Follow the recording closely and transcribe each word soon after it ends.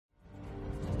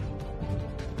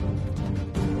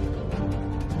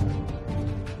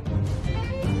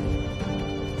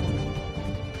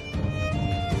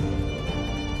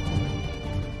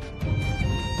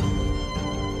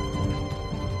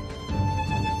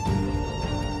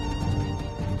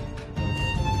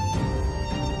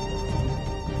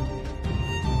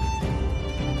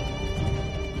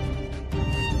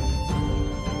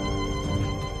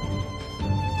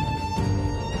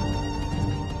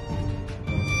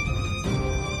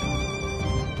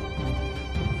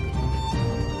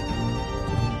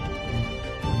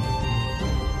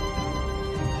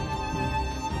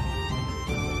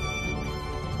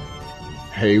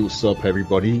Hey, what's up,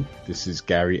 everybody? This is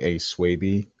Gary A.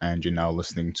 Swaby, and you're now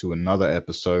listening to another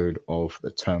episode of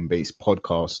the Turn-Based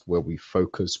Podcast, where we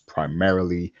focus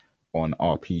primarily on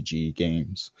RPG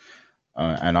games.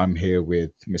 And I'm here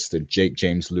with Mr. Jake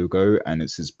James Lugo, and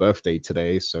it's his birthday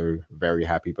today, so very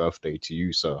happy birthday to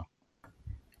you, sir.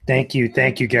 Thank you,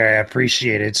 Gary. I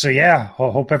appreciate it. So yeah,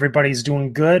 hope everybody's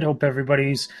doing good. Hope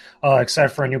everybody's excited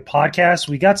for a new podcast.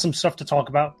 We got some stuff to talk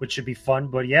about, which should be fun.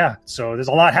 But yeah, so there's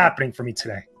a lot happening for me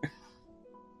today.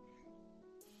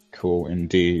 Cool,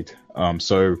 indeed.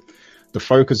 So the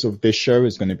focus of this show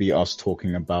is going to be us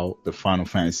talking about the Final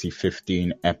Fantasy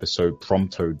 15 Episode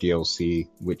Prompto DLC,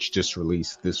 which just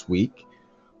released this week.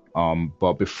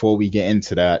 But before we get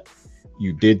into that,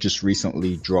 you did just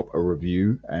recently drop a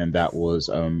review, and that was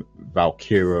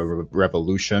Valkyria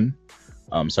Revolution.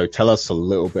 So tell us a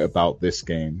little bit about this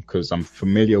game, because I'm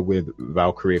familiar with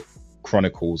Valkyria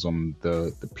Chronicles on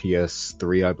the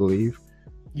PS3, I believe.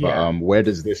 Yeah. But where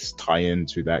does this tie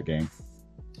into that game?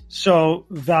 So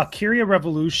Valkyria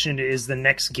Revolution is the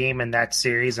next game in that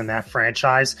series and that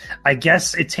franchise. I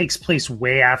guess it takes place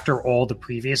way after all the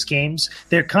previous games.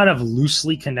 They're kind of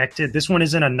loosely connected. This one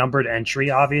isn't a numbered entry,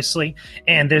 obviously,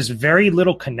 and there's very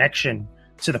little connection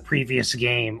to the previous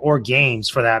game or games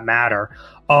for that matter.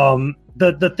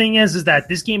 The thing is that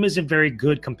this game isn't very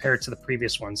good compared to the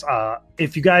previous ones.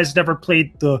 If you guys never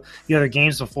played the other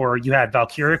games before, you had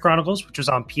Valkyria Chronicles, which was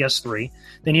on PS3.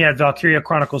 Then you had Valkyria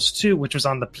Chronicles 2, which was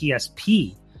on the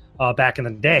PSP back in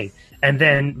the day. And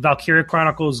then Valkyria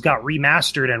Chronicles got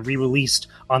remastered and re-released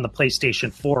on the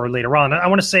PlayStation 4 later on. I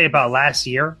want to say about last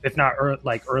year, if not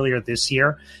earlier this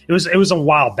year. It was a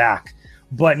while back.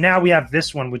 But now we have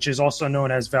this one, which is also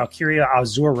known as Valkyria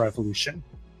Azure Revolution.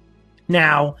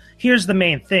 Now, here's the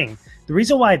main thing. The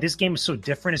reason why this game is so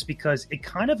different is because it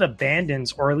kind of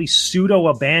abandons, or at least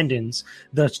pseudo-abandons,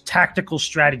 the tactical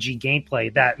strategy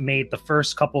gameplay that made the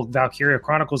first couple of Valkyria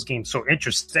Chronicles games so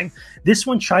interesting. This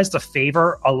one tries to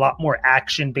favor a lot more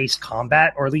action-based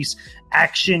combat, or at least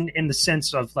action in the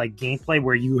sense of like gameplay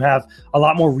where you have a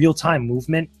lot more real-time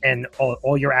movement and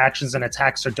all your actions and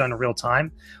attacks are done in real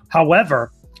time.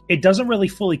 However, it doesn't really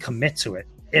fully commit to it.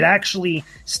 It actually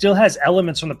still has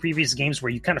elements from the previous games where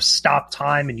you kind of stop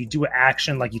time and you do an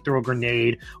action, like you throw a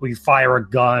grenade or you fire a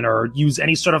gun or use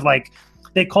any sort of like,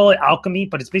 they call it alchemy,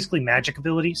 but it's basically magic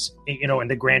abilities, you know, in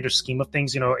the grander scheme of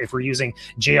things, you know, if we're using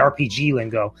JRPG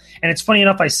lingo. And it's funny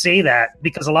enough I say that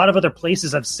because a lot of other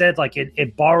places have said like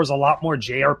it borrows a lot more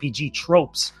JRPG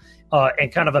tropes and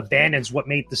kind of abandons what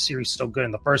made the series so good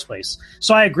in the first place.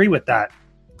 So I agree with that.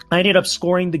 I ended up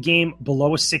scoring the game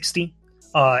below a 60.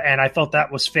 And I felt that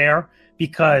was fair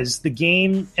because the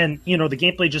game and, you know, the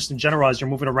gameplay just in general, as you're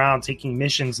moving around, taking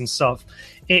missions and stuff,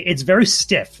 it's very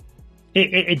stiff.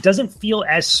 It doesn't feel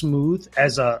as smooth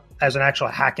as an actual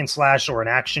hack and slash or an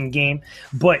action game,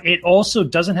 but it also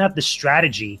doesn't have the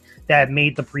strategy that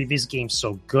made the previous game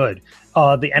so good.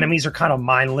 The enemies are kind of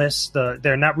mindless.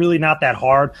 They're not that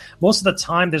hard. Most of the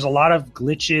time, there's a lot of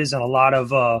glitches and a lot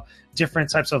of different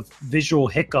types of visual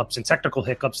hiccups and technical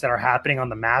hiccups that are happening on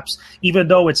the maps, even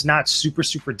though it's not super,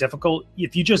 super difficult.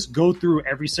 If you just go through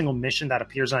every single mission that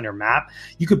appears on your map,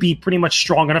 you could be pretty much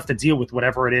strong enough to deal with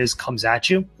whatever it is comes at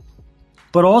you.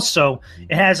 But also,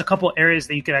 it has a couple areas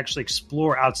that you can actually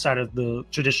explore outside of the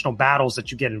traditional battles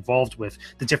that you get involved with,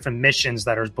 the different missions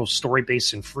that are both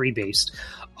story-based and free-based.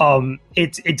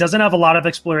 It doesn't have a lot of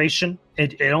exploration.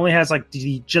 It only has like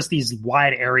just these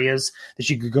wide areas that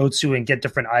you could go to and get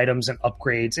different items and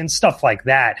upgrades and stuff like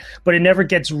that. But it never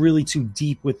gets really too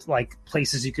deep with like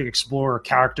places you could explore or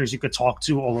characters you could talk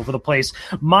to all over the place.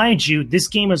 Mind you, this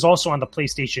game is also on the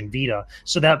PlayStation Vita,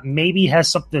 so that maybe has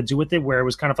something to do with it where it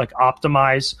was kind of like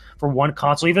optimized for one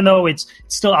console, even though it's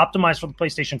still optimized for the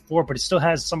PlayStation 4, but it still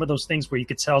has some of those things where you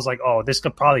could tell it's like, oh, this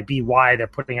could probably be why they're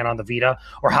putting it on the Vita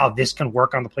or how this can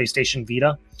work on the PlayStation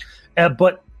Vita.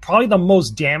 But probably the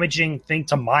most damaging thing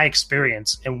to my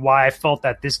experience and why I felt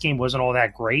that this game wasn't all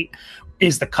that great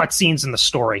is the cutscenes and the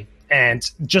story. And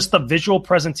just the visual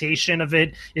presentation of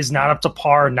it is not up to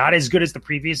par, not as good as the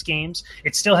previous games.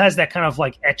 It still has that kind of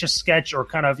like Etch-a-Sketch or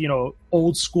kind of, you know,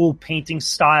 old school painting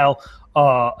style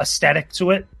aesthetic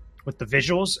to it with the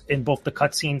visuals in both the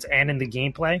cutscenes and in the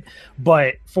gameplay.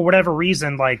 But for whatever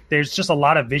reason, like there's just a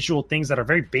lot of visual things that are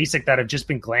very basic that have just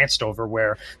been glanced over,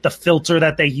 where the filter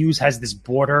that they use has this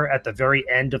border at the very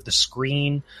end of the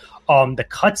screen. The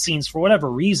cutscenes, for whatever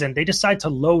reason, they decide to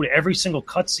load every single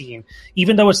cutscene,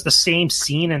 even though it's the same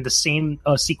scene and the same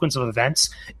sequence of events.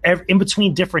 In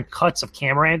between different cuts of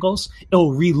camera angles,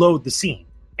 it'll reload the scene.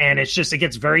 And it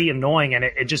gets very annoying, and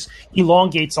it just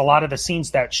elongates a lot of the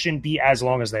scenes that shouldn't be as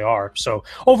long as they are. So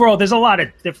overall, there's a lot of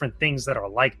different things that are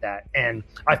like that. And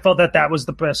I felt that was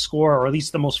the best score, or at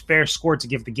least the most fair score to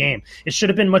give the game. It should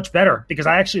have been much better, because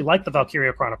I actually like the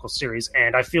Valkyria Chronicles series,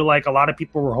 and I feel like a lot of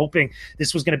people were hoping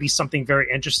this was going to be something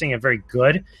very interesting and very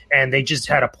good, and they just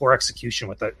had a poor execution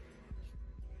with it.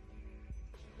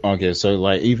 Okay, so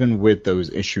like even with those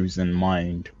issues in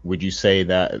mind, would you say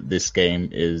that this game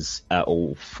is at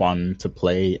all fun to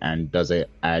play, and does it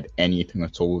add anything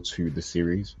at all to the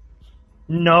series?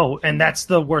 No, and that's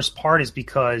the worst part, is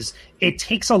because it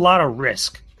takes a lot of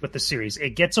risk with the series.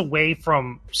 It gets away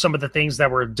from some of the things that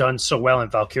were done so well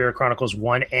in Valkyria Chronicles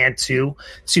 1 and 2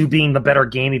 to being the better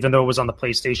game, even though it was on the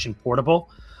PlayStation Portable.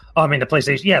 The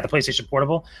PlayStation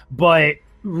Portable. But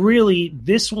really,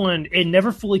 this one, it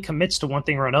never fully commits to one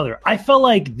thing or another. I felt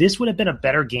like this would have been a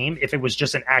better game if it was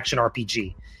just an action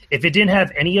RPG. If it didn't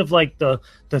have any of like the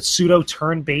pseudo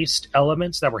turn-based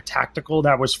elements that were tactical,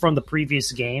 that was from the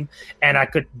previous game, and I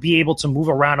could be able to move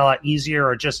around a lot easier,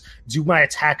 or just do my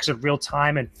attacks in real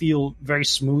time and feel very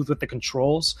smooth with the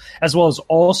controls, as well as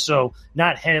also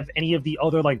not have any of the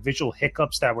other like visual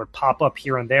hiccups that would pop up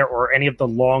here and there, or any of the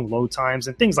long load times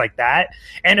and things like that.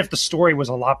 And if the story was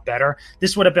a lot better,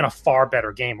 this would have been a far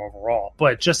better game overall.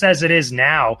 But just as it is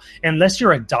now, unless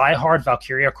you're a diehard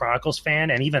Valkyria Chronicles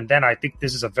fan, and even then I think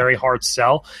this is a very hard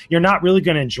sell, you're not really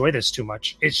going to enjoy this too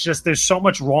much. It's just there's so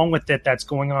much wrong with it that's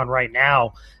going on right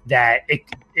now that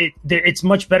it's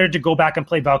much better to go back and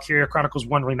play Valkyria Chronicles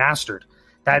 1 Remastered.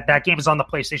 That game is on the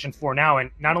PlayStation 4 now,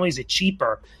 and not only is it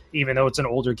cheaper, even though it's an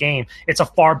older game, it's a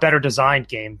far better designed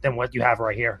game than what you have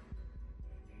right here.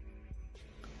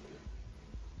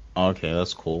 Okay,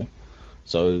 that's cool.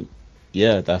 So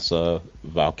yeah, that's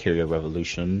Valkyria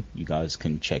Revolution. You guys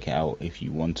can check it out if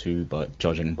you want to, but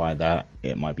judging by that,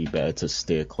 it might be better to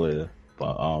steer clear.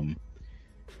 But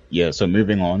yeah, so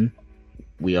moving on,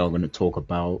 we are going to talk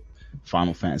about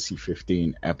Final Fantasy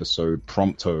 15 Episode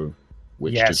Prompto,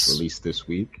 which just released this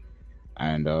week.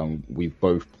 And we've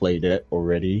both played it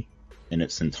already in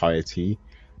its entirety.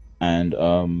 And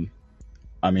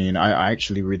I mean, I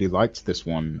actually really liked this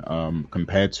one.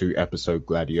 Compared to Episode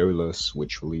Gladiolus,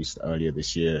 which released earlier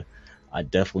this year, I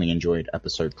definitely enjoyed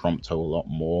Episode Prompto a lot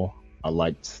more. I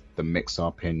liked the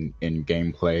mix-up in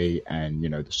gameplay and, you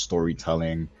know, the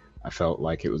storytelling. I felt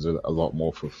like it was a lot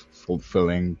more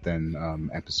fulfilling than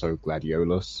Episode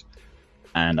Gladiolus.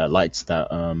 And I liked that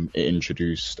it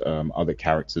introduced other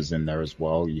characters in there as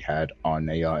well. You had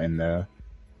Arnea in there.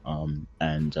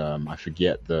 And I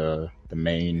forget the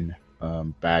main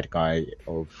bad guy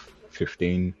of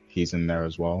 15. He's in there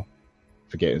as well.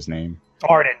 Forget his name.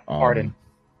 Arden,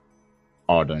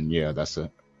 yeah, that's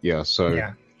it. Yeah,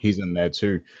 so he's in there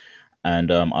too.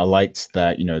 And I liked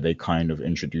that, you know, they kind of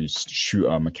introduced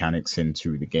shooter mechanics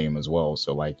into the game as well.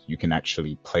 So like you can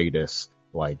actually play this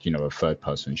like, you know, a third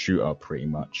person shooter pretty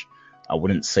much. I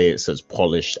wouldn't say it's as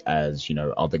polished as, you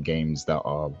know, other games that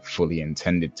are fully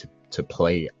intended to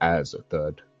play as a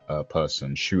third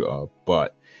person shooter,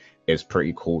 but it's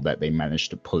pretty cool that they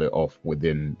managed to pull it off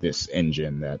within this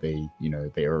engine that they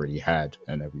already had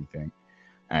and everything.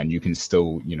 And you can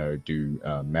still, you know, do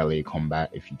melee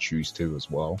combat if you choose to as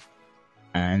well.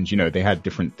 And, you know, they had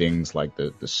different things like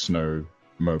the snow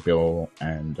mobile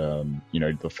and, you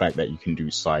know, the fact that you can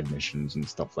do side missions and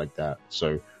stuff like that.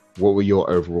 So what were your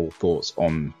overall thoughts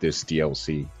on this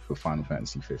DLC for Final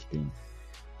Fantasy 15?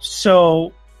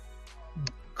 So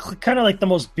kind of like the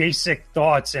most basic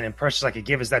thoughts and impressions I could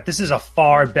give is that this is a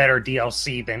far better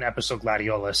DLC than Episode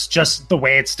Gladiolus. Just the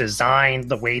way it's designed,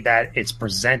 the way that it's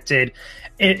presented.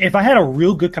 If I had a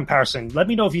real good comparison, let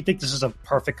me know if you think this is a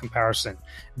perfect comparison.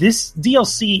 This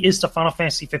DLC is to Final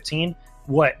Fantasy 15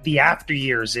 what the After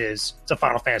Years is to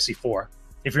Final Fantasy 4.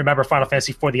 If you remember Final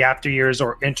Fantasy 4, the After Years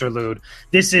or Interlude,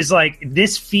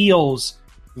 this feels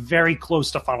very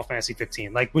close to Final Fantasy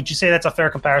 15. Like, would you say that's a fair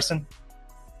comparison?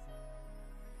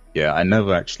 Yeah, I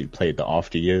never actually played the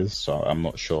After Years, so I'm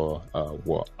not sure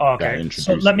what that introduces.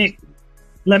 So let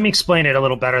me explain it a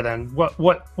little better then.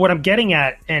 What I'm getting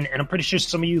at, and I'm pretty sure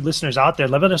some of you listeners out there,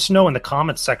 let us know in the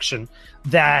comments section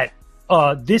that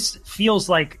this feels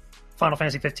like Final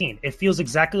Fantasy 15. It feels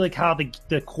exactly like how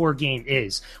the core game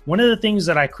is. One of the things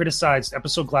that I criticized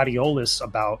Episode Gladiolus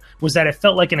about was that it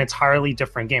felt like an entirely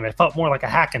different game. It felt more like a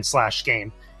hack and slash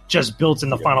game, just built in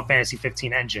the Final Fantasy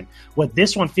 15 engine. What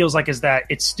this one feels like is that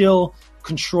it still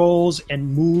controls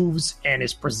and moves and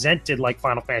is presented like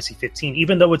Final Fantasy 15,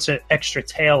 even though it's an extra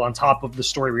tale on top of the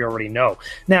story we already know.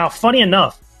 Now, funny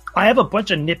enough, I have a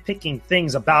bunch of nitpicking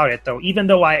things about it, though, even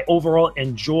though I overall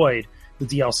enjoyed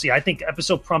the DLC. I think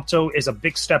Episode Prompto is a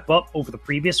big step up over the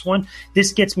previous one.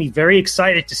 This gets me very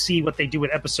excited to see what they do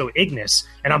with Episode Ignis,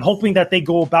 and I'm hoping that they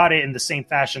go about it in the same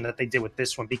fashion that they did with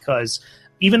this one, because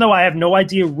even though I have no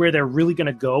idea where they're really going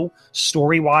to go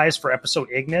story-wise for Episode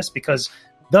Ignis, because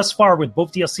thus far with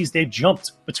both DLCs, they've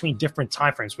jumped between different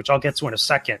timeframes, which I'll get to in a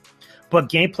second. But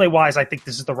gameplay-wise, I think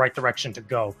this is the right direction to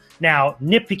go. Now,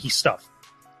 nitpicky stuff.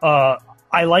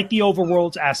 I like the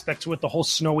overworld aspect to it, the whole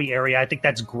snowy area. I think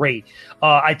that's great.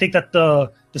 I think that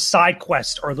the side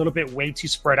quests are a little bit way too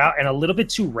spread out and a little bit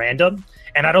too random.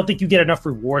 And I don't think you get enough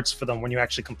rewards for them when you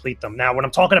actually complete them. Now, what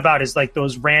I'm talking about is like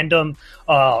those random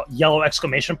yellow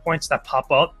exclamation points that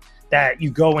pop up that you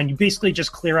go and you basically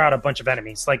just clear out a bunch of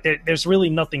enemies. Like there's really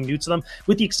nothing new to them,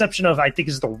 with the exception of, I think,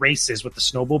 is the races with the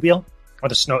snowmobile or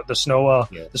the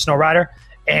snow rider.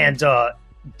 And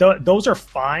those are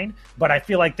fine, but I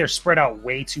feel like they're spread out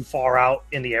way too far out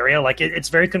in the area. Like it's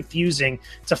very confusing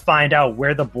to find out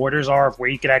where the borders are of where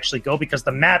you could actually go, because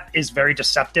the map is very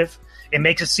deceptive. It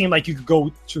makes it seem like you could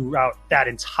go throughout that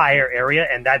entire area,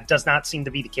 and that does not seem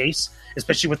to be the case,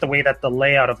 especially with the way that the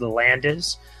layout of the land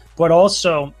is. But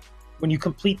also, when you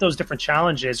complete those different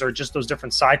challenges or just those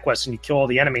different side quests and you kill all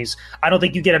the enemies, I don't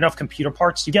think you get enough computer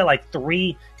parts. You get like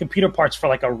 3 computer parts for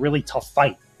like a really tough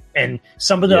fight. And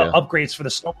some of the upgrades for the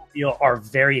snowmobile are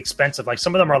very expensive. Like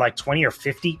some of them are like 20 or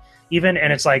 50 even.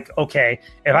 And it's like, okay,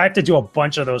 if I have to do a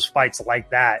bunch of those fights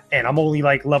like that, and I'm only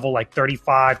like level like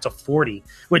 35 to 40,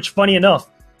 which funny enough,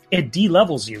 it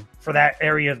de-levels you for that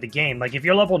area of the game. Like if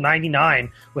you're level 99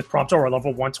 with Prompto or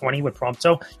level 120 with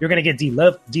Prompto, you're going to get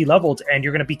de-leveled and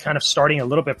you're going to be kind of starting a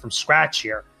little bit from scratch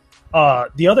here.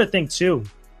 The other thing too,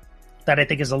 that I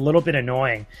think is a little bit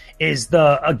annoying is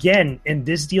again, in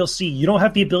this DLC, you don't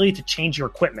have the ability to change your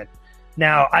equipment.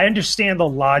 Now, I understand the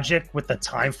logic with the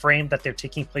time frame that they're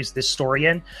taking place this story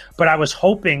in, but I was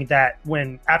hoping that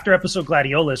after episode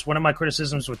Gladiolus, one of my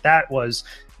criticisms with that was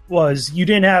you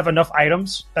didn't have enough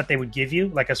items that they would give you,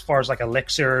 like as far as like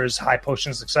elixirs, high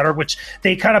potions, etc., which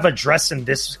they kind of address in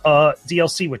this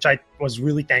DLC, which I was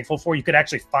really thankful for. You could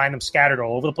actually find them scattered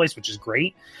all over the place, which is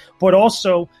great. But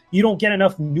also, you don't get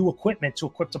enough new equipment to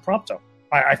equip the Prompto.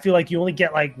 I feel like you only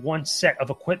get like one set of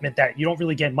equipment that you don't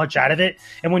really get much out of it.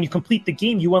 And when you complete the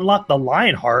game, you unlock the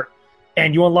Lionheart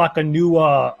and you unlock a new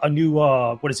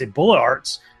bullet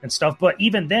arts and stuff. But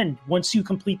even then, once you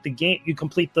complete the game, you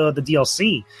complete the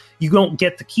DLC, you don't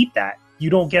get to keep that. You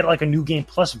don't get like a new game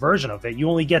plus version of it. You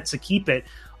only get to keep it,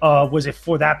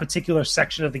 for that particular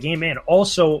section of the game, and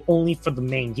also only for the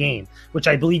main game, which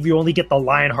I believe you only get the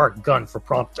Lionheart gun for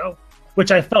Prompto, which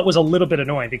I felt was a little bit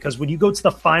annoying, because when you go to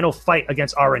the final fight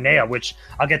against Aranea, which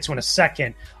I'll get to in a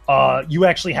second, you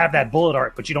actually have that bullet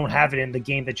art, but you don't have it in the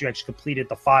game that you actually completed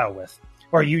the file with,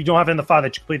 or you don't have it in the file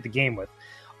that you completed the game with.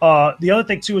 The other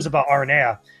thing, too, is about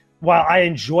Aranea. While I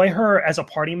enjoy her as a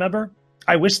party member,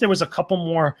 I wish there was a couple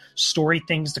more story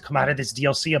things to come out of this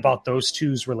DLC about those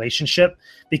two's relationship,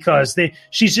 because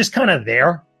she's just kind of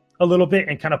there a little bit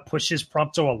and kind of pushes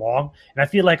Prompto along. And I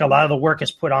feel like a lot of the work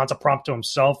is put onto Prompto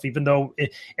himself, even though,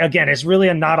 it's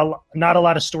really not a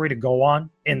lot of story to go on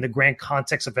in the grand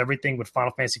context of everything with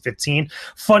Final Fantasy 15.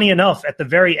 Funny enough, at the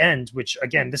very end, which,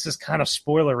 again, this is kind of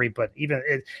spoilery, but even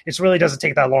it really doesn't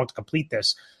take that long to complete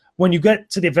this. When you get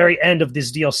to the very end of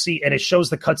this DLC and it shows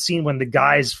the cutscene when the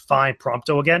guys find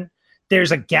Prompto again,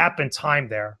 there's a gap in time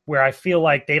there where I feel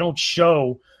like they don't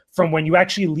show from when you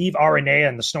actually leave Aranea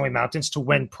in the Snowy Mountains to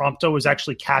when Prompto is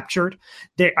actually captured.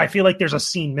 I feel like there's a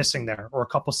scene missing there, or a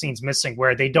couple scenes missing,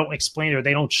 where they don't explain or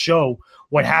they don't show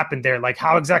what happened there. Like,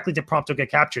 how exactly did Prompto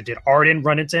get captured? Did Arden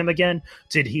run into him again?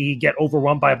 Did he get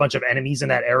overrun by a bunch of enemies in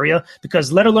that area?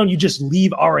 Because let alone you just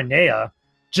leave Aranea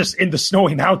just in the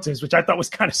Snowy Mountains, which I thought was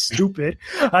kind of stupid.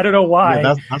 I don't know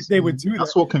why they would do that.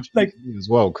 That's what confused me as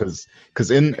well, because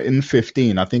in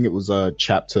 15, I think it was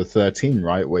chapter 13,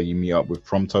 right, where you meet up with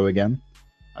Prompto again,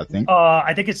 I think.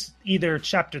 I think it's either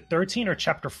chapter 13 or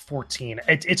chapter 14.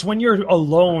 It's when you're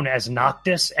alone as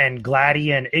Noctis, and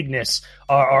Glady and Ignis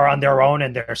are on their own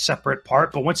and they're a separate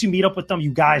part. But once you meet up with them,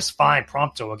 you guys find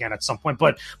Prompto again at some point.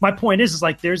 But my point is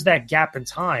like there's that gap in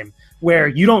time where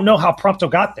you don't know how Prompto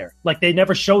got there. Like, they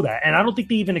never show that. And I don't think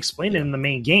they even explain it in the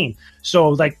main game. So,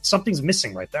 like, something's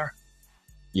missing right there.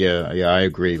 Yeah, I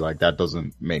agree. Like, that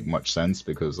doesn't make much sense,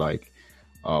 because, like,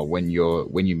 when you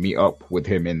meet up with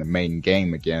him in the main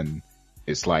game again,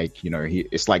 it's like,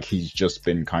 it's like he's just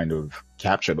been kind of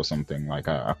captured or something. Like,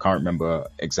 I can't remember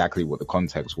exactly what the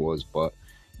context was, but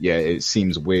yeah, it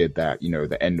seems weird that,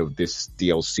 the end of this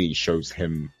DLC shows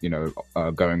him,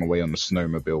 going away on the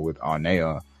snowmobile with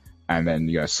Arnea. And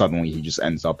then, suddenly he just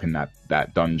ends up in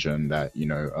that dungeon that,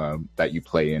 that you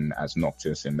play in as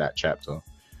Noctis in that chapter.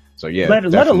 So yeah, let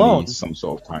definitely alone some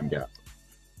sort of time gap.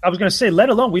 I was going to say, let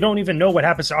alone we don't even know what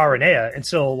happens to Aranea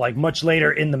until like much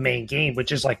later in the main game,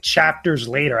 which is like chapters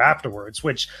later afterwards,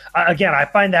 which again, I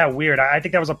find that weird. I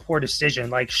think that was a poor decision.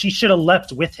 Like she should have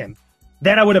left with him.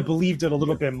 Then I would have believed it a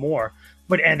little bit more.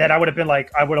 And then I would have been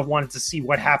like, I would have wanted to see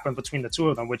what happened between the two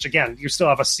of them, which again, you still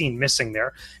have a scene missing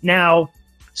there. Now,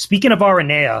 speaking of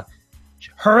Aranea,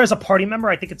 her as a party member,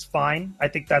 I think it's fine. I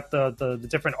think that the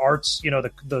different arts,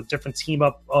 the different team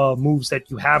up moves that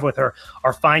you have with her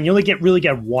are fine. You only really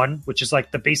get one, which is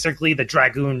like basically the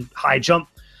Dragoon high jump.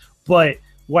 But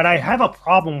what I have a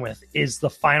problem with is the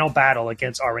final battle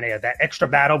against Aranea, that extra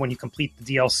battle when you complete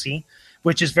the DLC,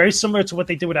 which is very similar to what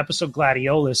they did with Episode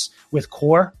Gladiolus with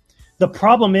Core. The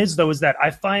problem is, though, is that I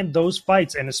find those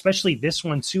fights, and especially this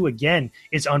one, too, again,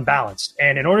 is unbalanced.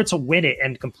 And in order to win it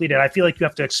and complete it, I feel like you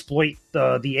have to exploit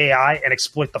the AI and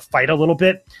exploit the fight a little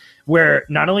bit, where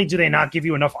not only do they not give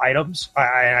you enough items,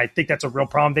 I think that's a real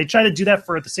problem. They try to do that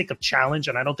for the sake of challenge,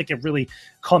 and I don't think it really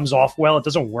comes off well. It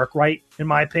doesn't work right, in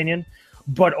my opinion.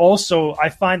 But also, I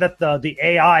find that the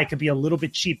AI could be a little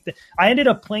bit cheap. I ended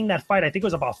up playing that fight, I think it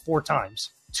was about 4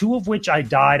 times. 2 of which I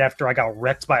died after I got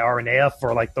wrecked by Aranea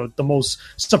for like the most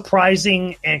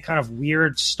surprising and kind of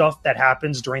weird stuff that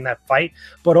happens during that fight.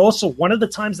 But also one of the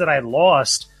times that I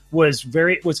lost was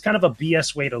kind of a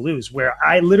BS way to lose, where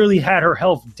I literally had her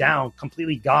health down,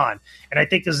 completely gone. And I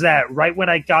think is that right when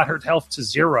I got her health to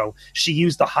 0, she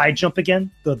used the high jump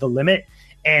again, the limit.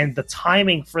 And the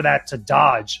timing for that to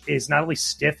dodge is not only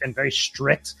stiff and very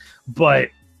strict, but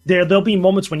there'll be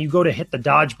moments when you go to hit the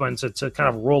dodge button to kind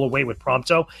of roll away with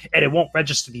Prompto, and it won't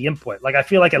register the input. Like I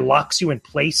feel like it locks you in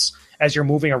place as you're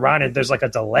moving around, and there's like a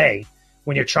delay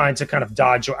when you're trying to kind of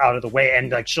dodge out of the way,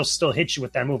 and like she'll still hit you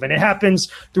with that move, and it happens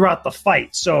throughout the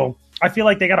fight. So I feel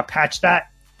like they got to patch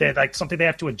that. They're like something they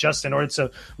have to adjust in order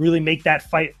to really make that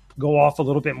fight go off a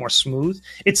little bit more smooth.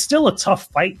 It's still a tough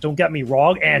fight, don't get me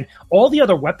wrong, and all the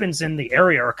other weapons in the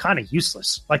area are kind of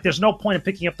useless. Like there's no point in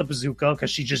picking up the bazooka because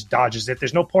she just dodges it.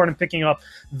 There's no point in picking up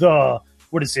the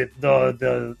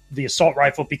assault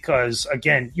rifle because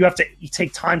again, you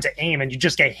take time to aim and you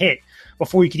just get hit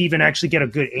before you could even actually get a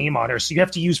good aim on her. So you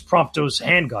have to use Prompto's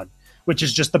handgun, which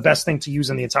is just the best thing to use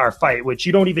in the entire fight, which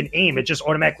you don't even aim. It just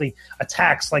automatically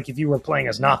attacks like if you were playing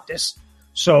as Noctis.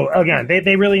 So, again,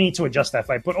 they really need to adjust that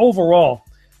fight. But overall,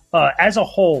 as a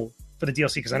whole for the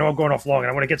DLC, because I know I'm going off long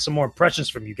and I want to get some more impressions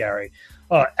from you, Gary.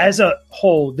 As a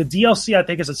whole, the DLC, I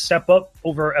think, is a step up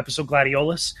over Episode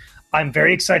Gladiolus. I'm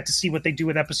very excited to see what they do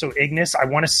with Episode Ignis. I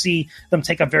want to see them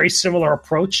take a very similar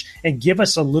approach and give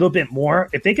us a little bit more.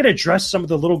 If they could address some of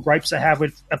the little gripes I have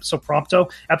with Episode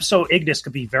Prompto, Episode Ignis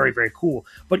could be very, very cool.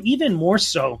 But even more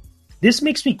so, this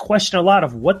makes me question a lot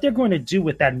of what they're going to do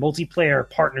with that multiplayer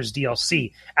partners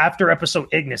DLC after Episode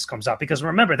Ignis comes out. Because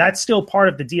remember, that's still part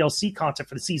of the DLC content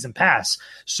for the season pass.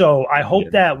 So I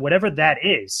hope that whatever that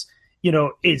is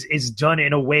done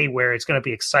in a way where it's going to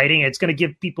be exciting. It's going to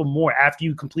give people more after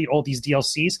you complete all these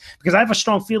DLCs. Because I have a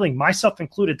strong feeling, myself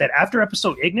included, that after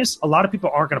Episode Ignis, a lot of people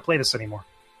aren't going to play this anymore.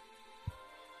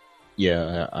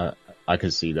 Yeah, I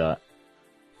could see that.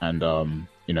 And,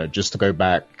 just to go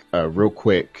back real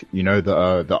quick, the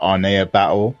Aranea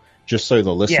battle, just so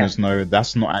the listeners know,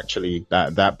 that's not actually,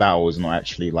 that battle is not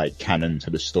actually like canon to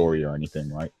the story or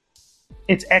anything, right?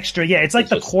 It's extra, yeah. It's like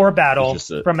the core battle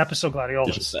from Episode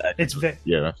Gladiolus.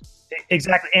 Yeah,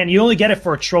 exactly. And you only get it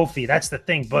for a trophy. That's the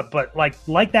thing. But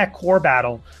like that core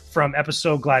battle from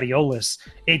Episode Gladiolus,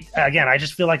 I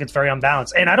just feel like it's very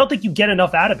unbalanced. And I don't think you get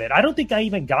enough out of it. I don't think I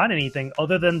even got anything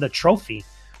other than the trophy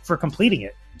for completing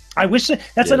it. I wish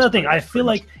that's another thing. I feel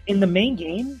like in the main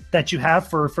game that you have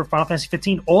for Final Fantasy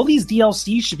 15, all these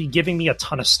DLCs should be giving me a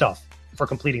ton of stuff for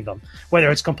completing them. Whether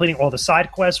it's completing all the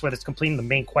side quests, whether it's completing the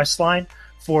main quest line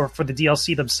for the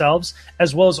DLC themselves,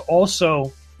 as well as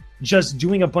also just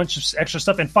doing a bunch of extra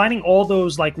stuff and finding all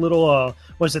those like little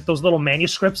those little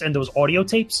manuscripts and those audio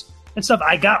tapes and stuff.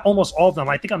 I got almost all of them.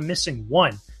 I think I'm missing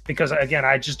one because again,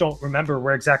 I just don't remember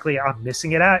where exactly I'm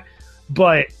missing it at.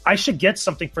 But I should get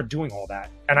something for doing all that.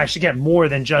 And I should get more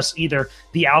than just either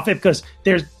the outfit, because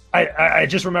I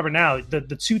just remember now, the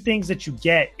 2 things that you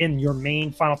get in your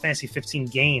main Final Fantasy 15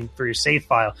 game for your save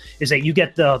file is that you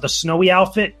get the snowy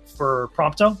outfit for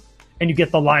Prompto and you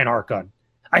get the Lionheart gun.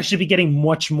 I should be getting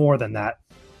much more than that.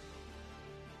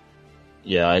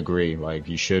 Yeah, I agree. Like,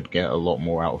 you should get a lot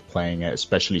more out of playing it,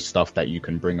 especially stuff that you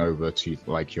can bring over to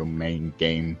like your main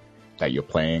game that you're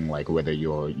playing, like whether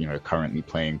you're currently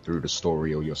playing through the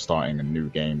story or you're starting a new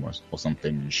game or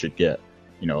something. You should get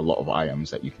a lot of items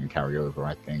that you can carry over,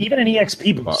 I think. Even an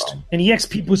EXP boost. An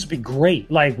EXP boost would be great.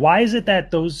 Like, why is it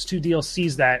that those two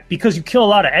DLCs because you kill a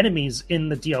lot of enemies in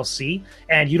the DLC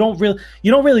and you don't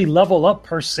really level up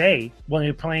per se when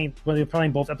you're playing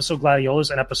both Episode Gladiolus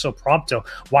and Episode Prompto?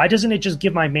 Why doesn't it just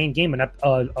give my main game an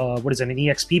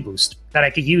EXP boost that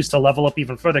I could use to level up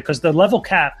even further? Because the level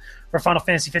cap for Final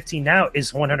Fantasy 15 now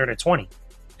is 120.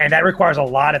 And that requires a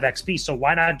lot of XP. So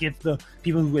why not give the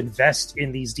people who invest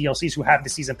in these DLCs who have the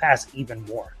season pass even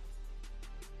more?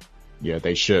 Yeah,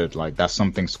 they should. Like, that's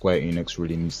something Square Enix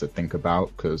really needs to think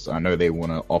about, because I know they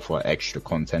want to offer extra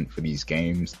content for these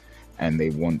games and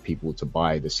they want people to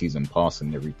buy the season pass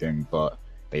and everything, but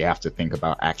they have to think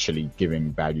about actually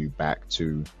giving value back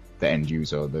to the end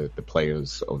user, the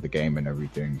players of the game and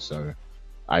everything. So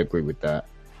I agree with that.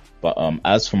 But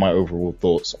as for my overall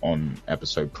thoughts on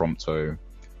Episode Prompto,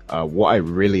 what I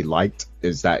really liked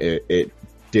is that it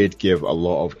did give a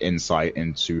lot of insight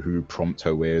into who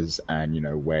Prompto is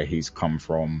and, where he's come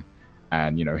from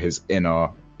and, his inner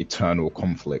eternal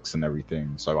conflicts and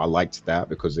everything. So I liked that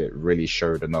because it really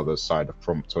showed another side of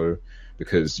Prompto,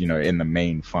 because, in the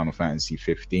main Final Fantasy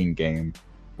 15 game,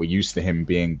 we're used to him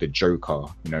being the Joker.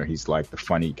 He's like the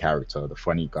funny character, the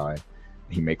funny guy.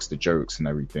 He makes the jokes and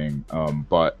everything.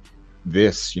 But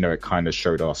this, it kind of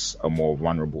showed us a more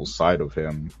vulnerable side of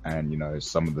him and,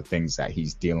 some of the things that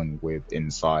he's dealing with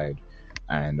inside.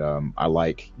 And I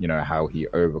like, how he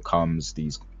overcomes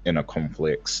these inner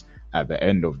conflicts at the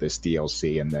end of this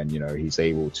DLC. And then, he's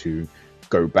able to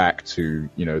go back to,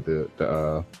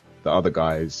 the other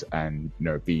guys and,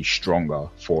 be stronger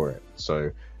for it.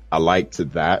 So I liked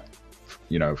that,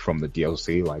 from the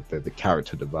DLC, like the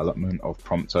character development of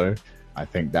Prompto. I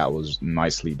think that was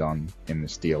nicely done in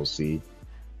this DLC.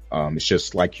 It's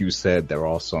just like you said, there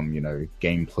are some,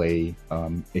 gameplay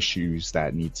issues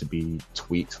that need to be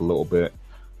tweaked a little bit.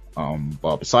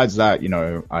 But besides that,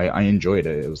 I enjoyed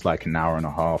it. It was like an hour and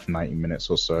a half, 90 minutes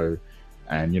or so.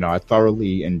 And, I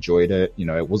thoroughly enjoyed it.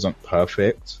 It wasn't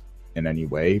perfect in any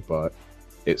way, but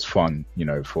it's fun.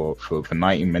 For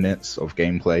 90 minutes of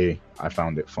gameplay, I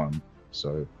found it fun.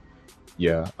 So,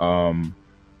 yeah.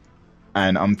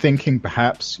 And I'm thinking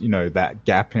perhaps, that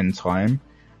gap in time,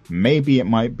 maybe it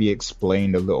might be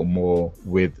explained a little more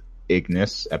with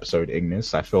Episode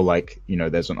Ignis. I feel like,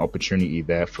 there's an opportunity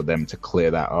there for them to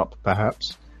clear that up,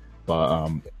 perhaps.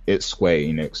 But it's Square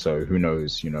Enix, so who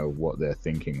knows, what they're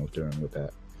thinking of doing with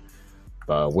that.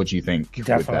 But what do you think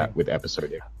with Episode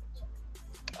Ignis?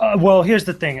 Well, here's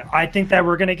the thing. I think that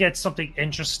we're going to get something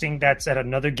interesting that's at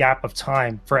another gap of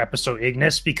time for Episode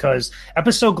Ignis, because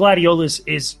Episode Gladiolus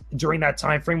is during that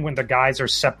time frame when the guys are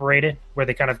separated, where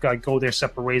they kind of go their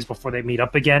separate ways before they meet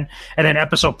up again. And then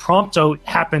Episode Prompto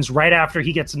happens right after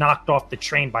he gets knocked off the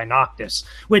train by Noctis,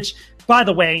 which, by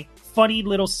the way, funny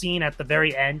little scene at the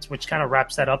very end, which kind of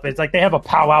wraps that up. It's like they have a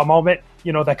powwow moment,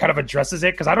 that kind of addresses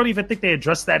it, because I don't even think they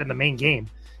addressed that in the main game.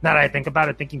 Now that I think about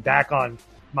it, thinking back on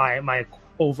my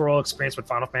overall experience with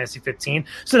Final Fantasy 15.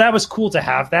 So that was cool to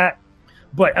have that.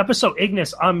 But Episode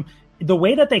Ignis, the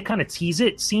way that they kind of tease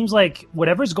it seems like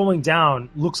whatever's going down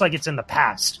looks like it's in the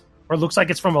past, or looks like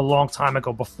it's from a long time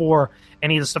ago before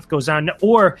any of the stuff goes down.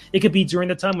 Or it could be during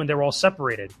the time when they're all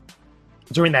separated,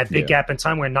 during that big gap in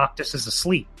time where Noctis is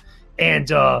asleep.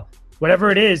 And whatever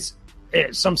it is,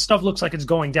 some stuff looks like it's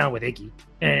going down with Iggy.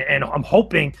 And I'm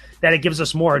hoping that it gives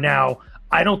us more. Now,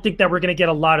 I don't think that we're going to get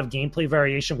a lot of gameplay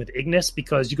variation with Ignis,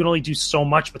 because you can only do so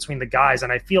much between the guys.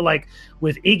 And I feel like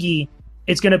with Iggy,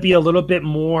 it's going to be a little bit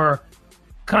more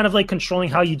kind of like controlling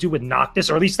how you do with Noctis,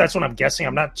 or at least that's what I'm guessing.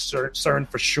 I'm not certain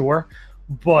for sure.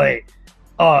 But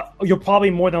you'll probably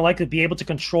more than likely be able to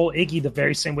control Iggy the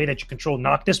very same way that you control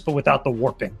Noctis, but without the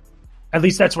warping. At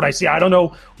least that's what I see. I don't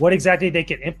know what exactly they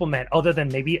can implement other than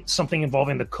maybe something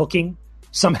involving the cooking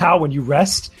somehow when you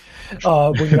rest,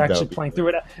 when you're actually playing through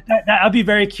it. I'd be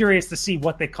very curious to see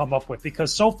what they come up with,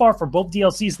 because so far for both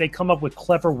DLCs, they come up with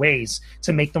clever ways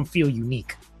to make them feel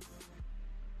unique.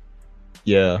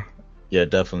 Yeah,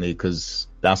 definitely, because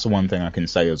that's the one thing I can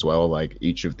say as well. Like,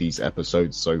 each of these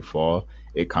episodes so far,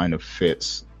 it kind of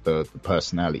fits the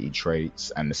personality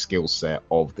traits and the skill set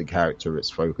of the character it's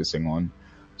focusing on.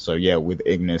 So yeah, with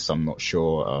Ignis, I'm not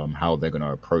sure how they're going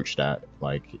to approach that.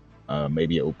 Like,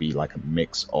 maybe it will be like a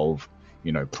mix of,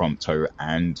 Prompto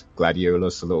and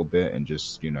Gladiolus a little bit, and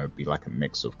just, be like a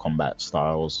mix of combat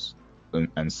styles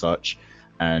and such.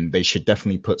 And they should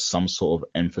definitely put some sort of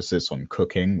emphasis on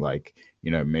cooking. Like,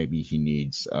 maybe he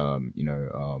needs,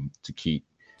 to keep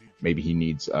maybe he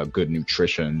needs good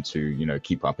nutrition to, you know,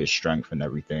 keep up his strength and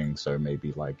everything. So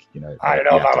maybe like, you know, I don't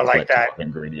know if I would like that.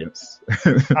 Ingredients.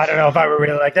 I don't know if I would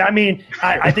really like that. I mean,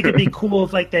 I think it'd be cool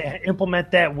if like they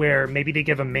implement that where maybe they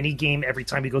give a mini game every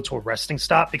time you go to a resting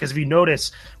stop. Because if you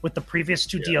notice with the previous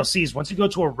two DLCs, once you go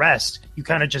to a rest, you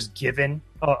kind of just given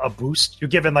a boost. You're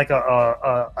given like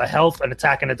a health, an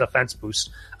attack, and a defense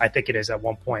boost. I think it is at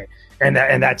one point, and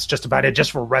that's just about it, just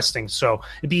for resting. So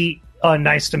it'd be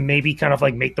nice to maybe kind of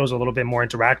like make those a little bit more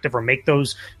interactive, or make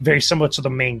those very similar to the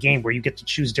main game where you get to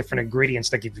choose different ingredients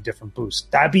that give you different boosts.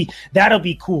 That'll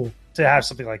be cool to have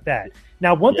something like that.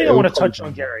 Now, one thing I want to touch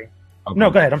on, Gary. Okay. No,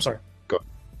 go ahead. I'm sorry.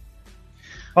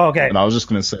 Oh, okay. And I was just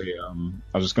gonna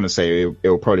say,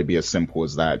 it'll probably be as simple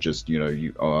as that. Just, you know,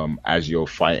 you as you're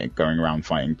going around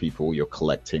fighting people, you're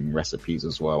collecting recipes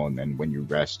as well, and then when you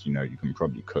rest, you know, you can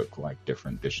probably cook like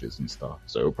different dishes and stuff.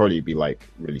 So it'll probably be like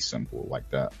really simple like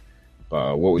that.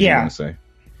 But what was you gonna say?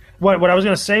 What I was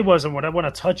gonna say was, and what I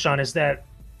want to touch on is that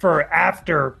for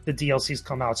after the DLCs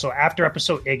come out, so after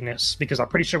episode Ignis, because I'm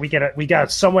pretty sure we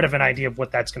got somewhat of an idea of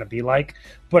what that's going to be like.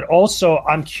 But also,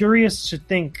 I'm curious to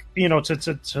think, you know,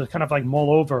 to kind of like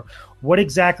mull over what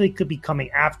exactly could be coming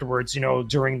afterwards, you know,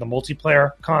 during the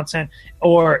multiplayer content,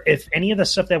 or if any of the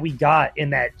stuff that we got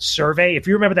in that survey. If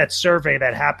you remember that survey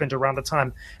that happened around the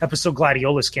time episode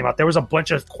Gladiolus came out, there was a bunch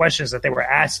of questions that they were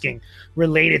asking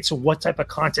related to what type of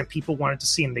content people wanted to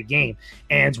see in the game.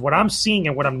 And what I'm seeing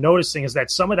and what I'm noticing is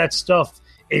that some of that stuff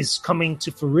is coming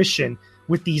to fruition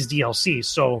with these DLCs.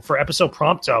 So for episode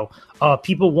Prompto,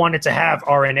 people wanted to have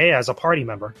RNA as a party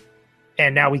member,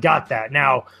 and now we got that.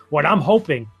 Now, what I'm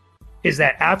hoping is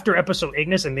that after episode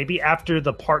Ignis, and maybe after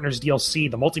the Partners DLC,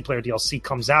 the multiplayer DLC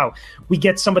comes out, we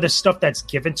get some of the stuff that's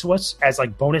given to us as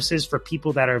like bonuses for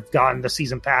people that have gotten the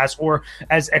season pass, or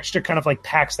as extra kind of like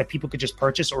packs that people could just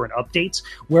purchase, or in updates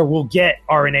where we'll get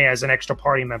RNA as an extra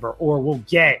party member, or we'll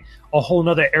get a whole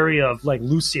nother area of like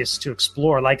Lucius to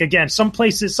explore. Like, again, some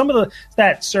places,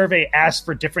 that survey asked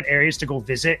for different areas to go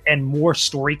visit and more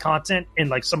story content in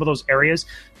like some of those areas.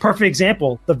 Perfect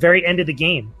example, the very end of the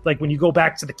game, like when you go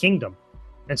back to the kingdom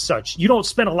and such, you don't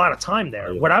spend a lot of time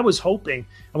there. What I was hoping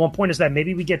at one point is that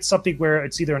maybe we get something where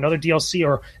it's either another DLC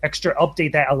or extra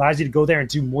update that allows you to go there and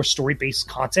do more story-based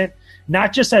content,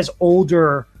 not just as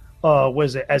older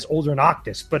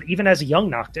Noctis, but even as a young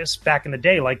Noctis back in the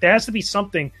day. Like, there has to be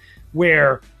something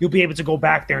where you'll be able to go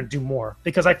back there and do more,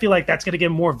 because I feel like that's going to give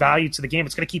more value to the game.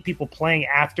 It's going to keep people playing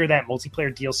after that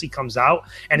multiplayer DLC comes out,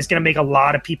 and it's going to make a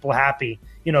lot of people happy,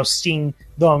 you know, seeing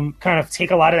them kind of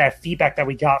take a lot of that feedback that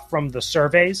we got from the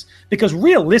surveys, because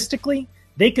realistically,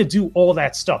 they could do all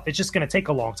that stuff. It's just going to take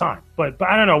a long time. But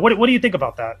I don't know. What do you think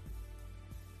about that?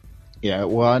 Yeah,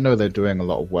 well, I know they're doing a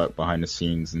lot of work behind the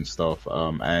scenes and stuff.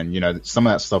 And, you know, some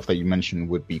of that stuff that you mentioned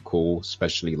would be cool,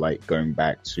 especially like going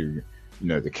back to, you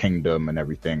know, the kingdom and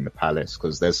everything, the palace,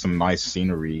 because there's some nice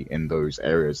scenery in those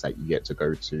areas that you get to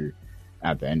go to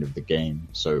at the end of the game.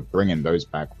 So bringing those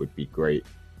back would be great.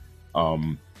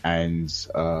 And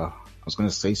I was going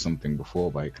to say something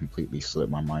before, but it completely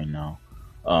slipped my mind now.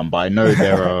 But I know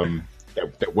they're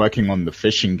working on the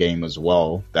fishing game as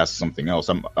well. That's something else.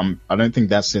 I don't think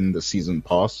that's in the season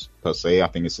pass per se. I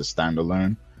think it's a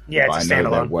standalone. Yeah, it's a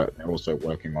standalone. They're also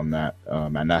working on that.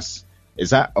 And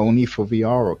is that only for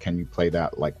VR, or can you play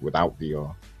that like without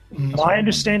VR? My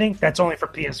understanding, that's only for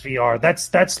PSVR.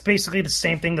 That's basically the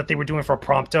same thing that they were doing for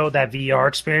Prompto, that VR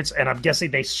experience, and I'm guessing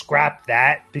they scrapped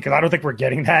that because I don't think we're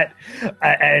getting that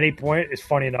at any point. It's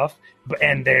funny enough,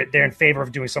 and they're in favor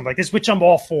of doing something like this, which I'm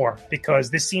all for, because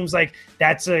this seems like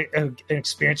that's an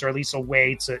experience, or at least a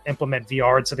way to implement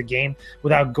VR into the game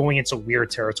without going into weird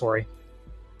territory.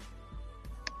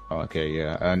 Okay,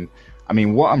 yeah, and I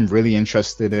mean, what I'm really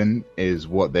interested in is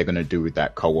what they're going to do with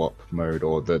that co-op mode,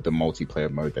 or the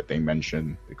multiplayer mode that they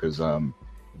mentioned, because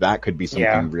that could be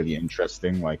something really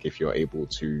interesting. Like if you're able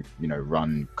to, you know,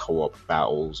 run co-op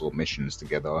battles or missions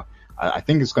together. I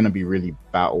think it's going to be really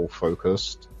battle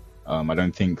focused. I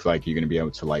don't think like you're going to be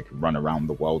able to like run around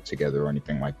the world together or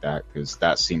anything like that, because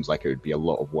that seems like it would be a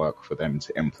lot of work for them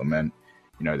to implement.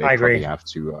 You know, they probably have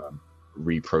to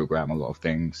reprogram a lot of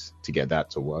things to get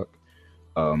that to work.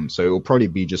 So it will probably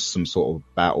be just some sort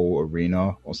of battle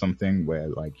arena or something where,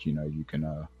 like, you know, you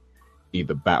can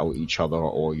either battle each other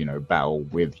or, you know, battle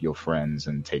with your friends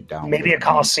and take down maybe a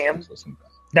Coliseum or something.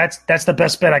 That's the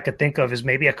best bet I could think of, is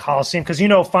maybe a Coliseum, because, you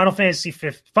know, Final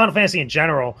Fantasy in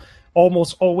general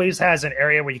almost always has an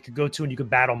area where you could go to and you could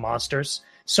battle monsters.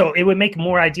 So it would make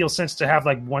more ideal sense to have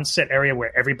like one set area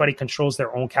where everybody controls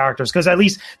their own characters, because at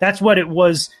least that's what it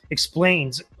was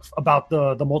explained about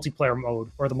the multiplayer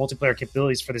mode or the multiplayer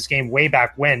capabilities for this game way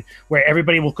back when, where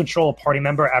everybody will control a party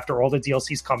member after all the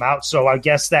DLCs come out. So I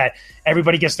guess that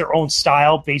everybody gets their own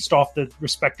style based off the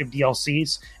respective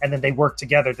DLCs, and then they work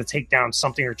together to take down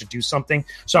something or to do something.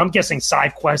 So I'm guessing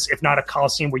side quests, if not a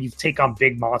Coliseum where you take on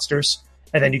big monsters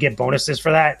and then you get bonuses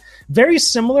for that. Very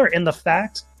similar in the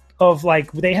fact of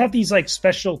like they have these like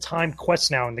special timed quests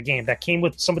now in the game that came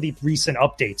with some of the recent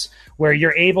updates, where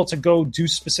you're able to go do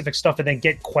specific stuff and then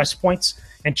get quest points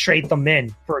and trade them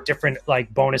in for different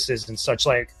like bonuses and such.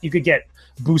 Like you could get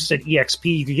boosted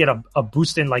EXP, you could get a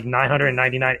boost in like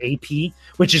 999 AP,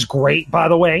 which is great, by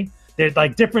the way. There's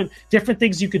like different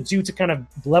things you could do to kind of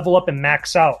level up and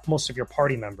max out most of your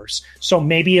party members. So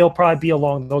maybe it'll probably be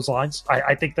along those lines.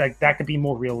 I think that could be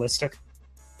more realistic.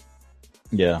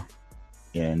 Yeah,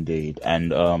 indeed.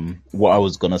 And what I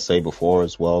was gonna say before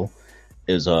as well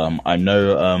is I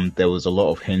know there was a lot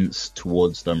of hints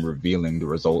towards them revealing the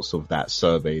results of that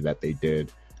survey that they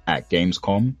did at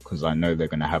Gamescom, because I know they're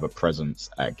gonna have a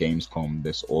presence at Gamescom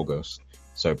this August.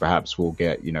 So perhaps we'll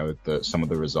get, some of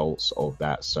the results of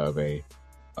that survey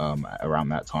around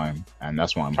that time, and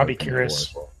that's what I'll be curious.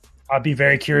 As well. I'd be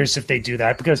very curious if they do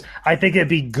that, because I think it'd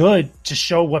be good to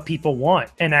show what people want.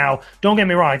 And now, don't get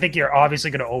me wrong, I think you're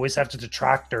obviously going to always have the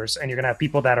detractors, and you're going to have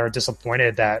people that are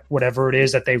disappointed that whatever it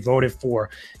is that they voted for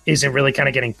isn't really kind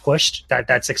of getting pushed.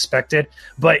 That's expected,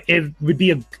 but it would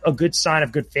be a good sign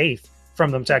of good faith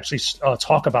from them to actually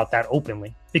talk about that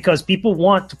openly, because people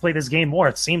want to play this game more,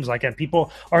 it seems like, and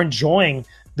people are enjoying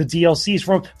the DLCs.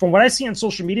 From what I see on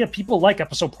social media, people like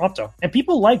Episode Prompto, and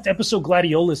people liked Episode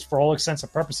Gladiolus for all extents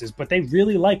and purposes, but they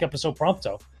really like Episode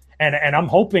Prompto, and I'm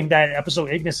hoping that Episode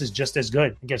Ignis is just as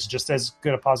good, gets just as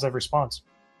good a positive response.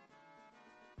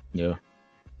 Yeah,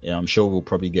 I'm sure we'll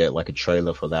probably get like a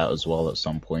trailer for that as well at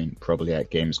some point, probably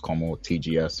at Gamescom or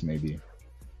TGS maybe.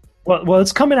 Well,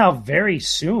 it's coming out very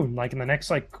soon, like in the next,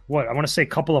 I want to say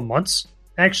couple of months,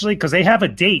 actually, because they have a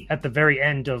date at the very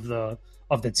end of the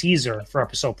teaser for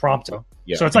Episode Prompto.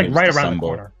 Yeah, so it's like right around the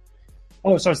corner.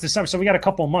 Oh, so it's December. So we got a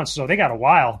couple of months. So they got a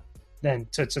while then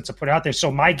to put it out there.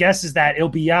 So my guess is that it'll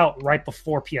be out right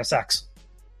before PSX.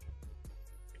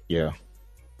 Yeah,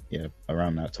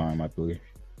 around that time, I believe.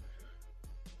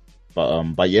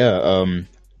 But yeah,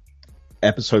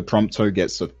 Episode Prompto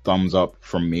gets a thumbs up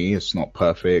from me. It's not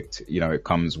perfect. It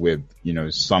comes with,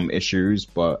 some issues,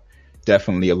 but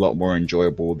definitely a lot more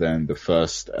enjoyable than the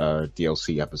first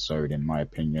DLC episode, in my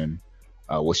opinion.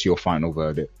 What's your final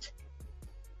verdict?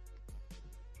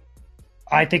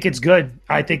 I think it's good.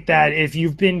 I think that if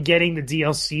you've been getting the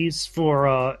DLCs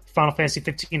for Final Fantasy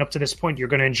 15 up to this point, you're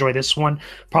going to enjoy this one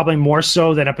probably more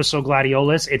so than Episode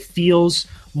Gladiolus. It feels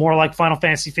more like Final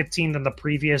Fantasy 15 than the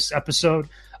previous episode.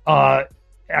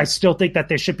 I still think that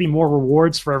there should be more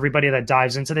rewards for everybody that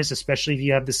dives into this, especially if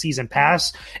you have the season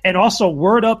pass. And also,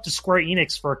 word up to Square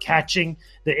Enix for catching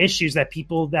the issues that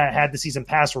people that had the season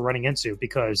pass were running into.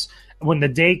 Because when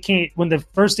the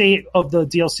first day of the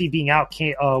DLC being out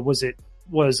was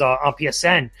on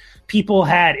PSN, people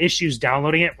had issues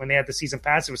downloading it when they had the season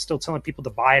pass. It was still telling people to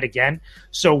buy it again.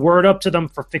 So word up to them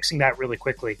for fixing that really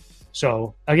quickly.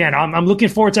 So again, I'm looking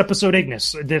forward to Episode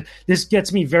Ignis. This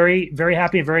gets me very, very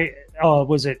happy and very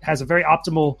has a very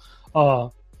optimal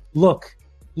look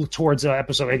towards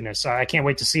Episode Ignis. I can't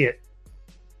wait to see it.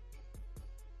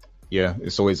 Yeah,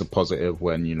 it's always a positive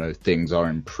when things are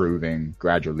improving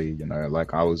gradually.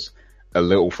 Like I was a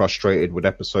little frustrated with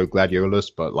Episode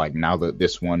Gladiolus, but like now that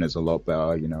this one is a lot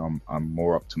better, I'm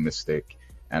more optimistic,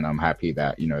 and I'm happy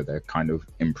that they're kind of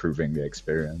improving the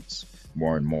experience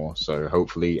more and more. So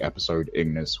hopefully Episode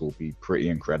Ignis will be pretty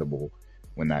incredible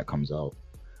when that comes out.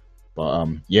 But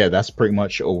yeah, that's pretty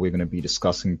much all we're going to be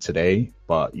discussing today.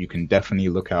 But you can definitely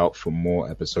look out for more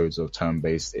episodes of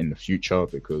Turn-Based in the future,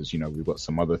 because we've got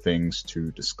some other things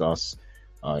to discuss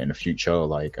in the future,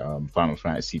 like Final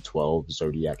Fantasy 12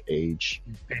 Zodiac Age.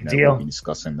 We'll be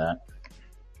discussing that.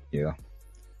 Yeah.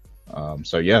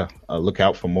 So yeah, look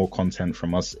out for more content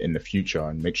from us in the future,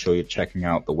 and make sure you're checking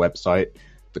out the website,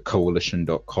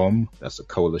 thecoalition.com. That's a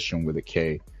coalition with a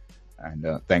K. And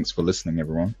thanks for listening,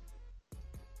 everyone.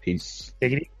 Peace.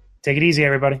 Take it easy,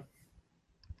 everybody.